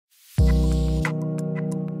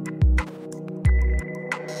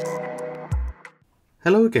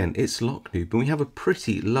Hello again, it's Lock Noob, and we have a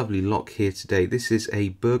pretty lovely lock here today. This is a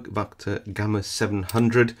Burg Wachter Gamma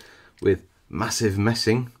 700 with massive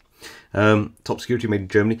messing, top security, made in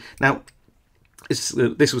Germany. Now, this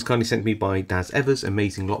was kindly sent to me by Daz Evers,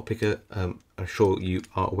 amazing lock picker. I'm sure you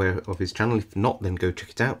are aware of his channel. If not, then go check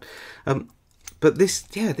it out. But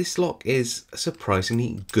this lock is a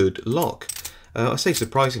surprisingly good lock. I say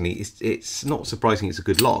surprisingly, it's not surprising it's a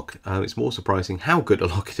good lock. It's more surprising how good a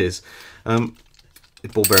lock it is.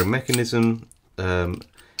 Ball bearing mechanism.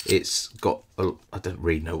 It's got I don't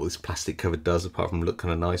really know what this plastic cover does apart from look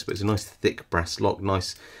kind of nice, but it's a nice thick brass lock,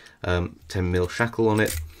 nice 10mm shackle on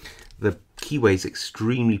it. The keyway is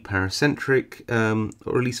extremely paracentric,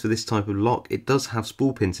 or at least for this type of lock. It does have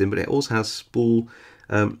spool pins in, but it also has spool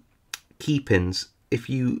key pins. If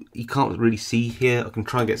you can't really see here, I can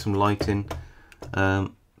try and get some light in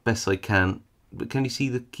best I can. But can you see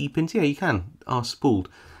the key pins? Yeah, you can. Are spooled.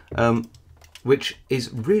 Which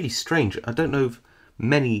is really strange. I don't know of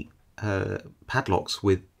many padlocks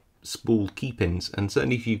with spooled key pins, and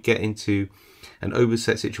certainly if you get into an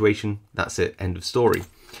overset situation, that's it, end of story.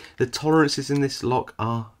 The tolerances in this lock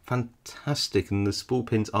are fantastic, and the spool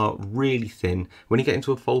pins are really thin. When you get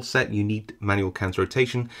into a full set, you need manual counter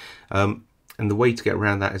rotation, and the way to get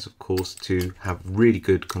around that is, of course, to have really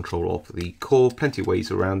good control of the core. Plenty of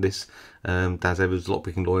ways around this. Daz Evers,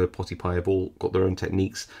 lockpicking lawyer, potty pie have all got their own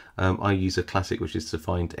techniques. I use a classic, which is to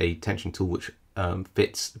find a tension tool which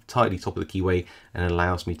fits tightly top of the keyway and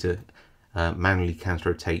allows me to manually counter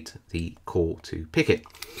rotate the core to pick it.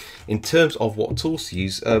 In terms of what tools to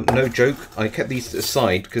use, no joke, I kept these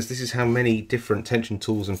aside because this is how many different tension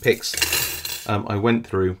tools and picks I went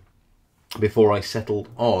through before I settled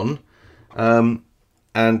on.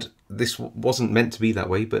 And this wasn't meant to be that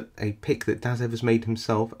way, but a pick that Daz Evers made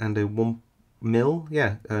himself and a 1mm,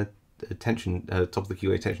 yeah, tension top of the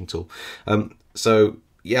keyway tension tool. So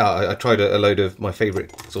yeah, I tried a load of my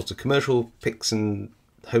favourite sorts of commercial picks and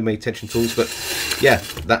homemade tension tools, but yeah,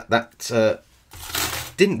 that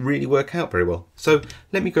didn't really work out very well. So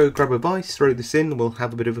let me go grab a vise, throw this in, and we'll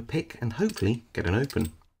have a bit of a pick and hopefully get an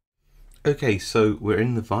open. Okay, so we're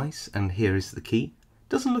in the vise and here is the key.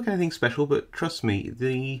 Doesn't look anything special, but trust me,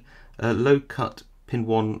 the low cut pin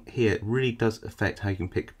 1 here really does affect how you can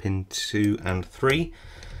pick pin 2 and 3,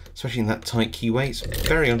 especially in that tight keyway. It's a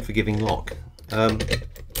very unforgiving lock.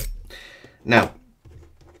 Now,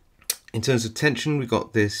 in terms of tension, we've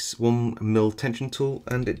got this 1mm tension tool,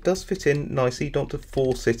 and it does fit in nicely. Don't have to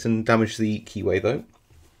force it and damage the keyway though.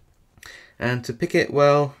 And to pick it,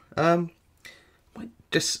 well, might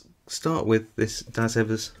just start with this Daz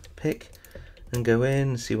Evers pick and go in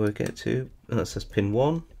and see where I get to. And that says pin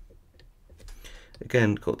 1.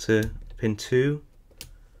 Again, got to pin 2.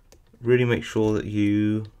 Really make sure that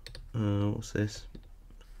you, what's this?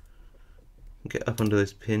 Get up under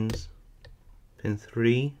those pins. Pin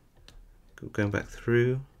 3. Going back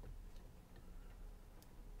through.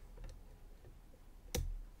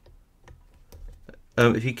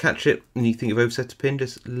 If you catch it and you think you've overset a pin,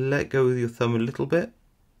 just let go with your thumb a little bit,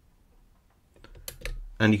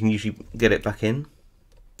 and you can usually get it back in.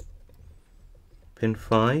 Pin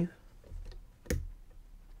 5.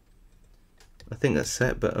 I think that's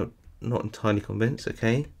set, but I'm not entirely convinced.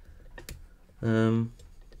 Okay.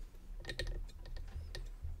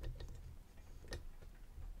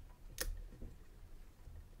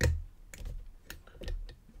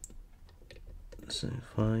 So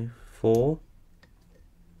 5, 4,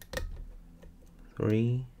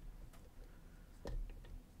 3.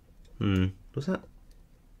 Was that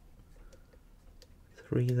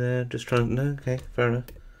 3 there? Just trying to know. Okay, fair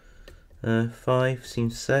enough. 5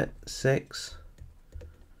 seems set. 6.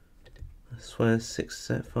 I swear 6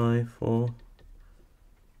 set. 5, 4.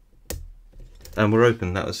 And we're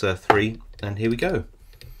open. That was 3. And here we go.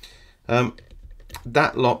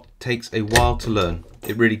 That lock takes a while to learn.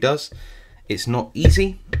 It really does. It's not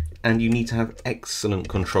easy, and you need to have excellent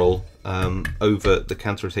control over the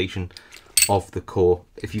counter rotation of the core.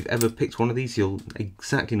 If you've ever picked one of these, you'll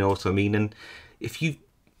exactly know what I mean. And if you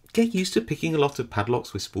get used to picking a lot of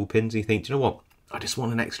padlocks with spool pins and you think, do you know what, I just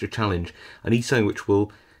want an extra challenge, I need something which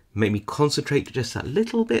will make me concentrate just that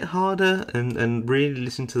little bit harder and really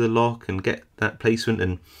listen to the lock and get that placement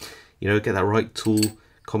and, you know, get that right tool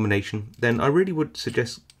combination, then I really would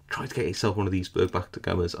suggest try to get yourself one of these Burg Wachter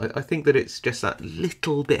Gammas. I think that it's just that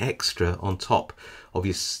little bit extra on top of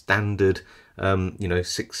your standard, you know,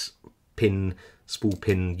 6-pin spool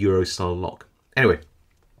pin Euro style lock. Anyway,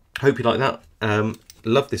 hope you like that.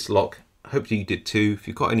 Love this lock. Hope you did too. If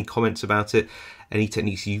you've got any comments about it, any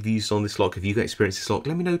techniques you've used on this lock. If you've got experience with this lock,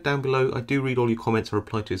 let me know down below. I do read all your comments. I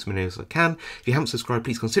reply to as many as I can. If you haven't subscribed,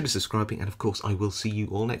 please consider subscribing. And of course, I will see you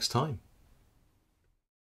all next time.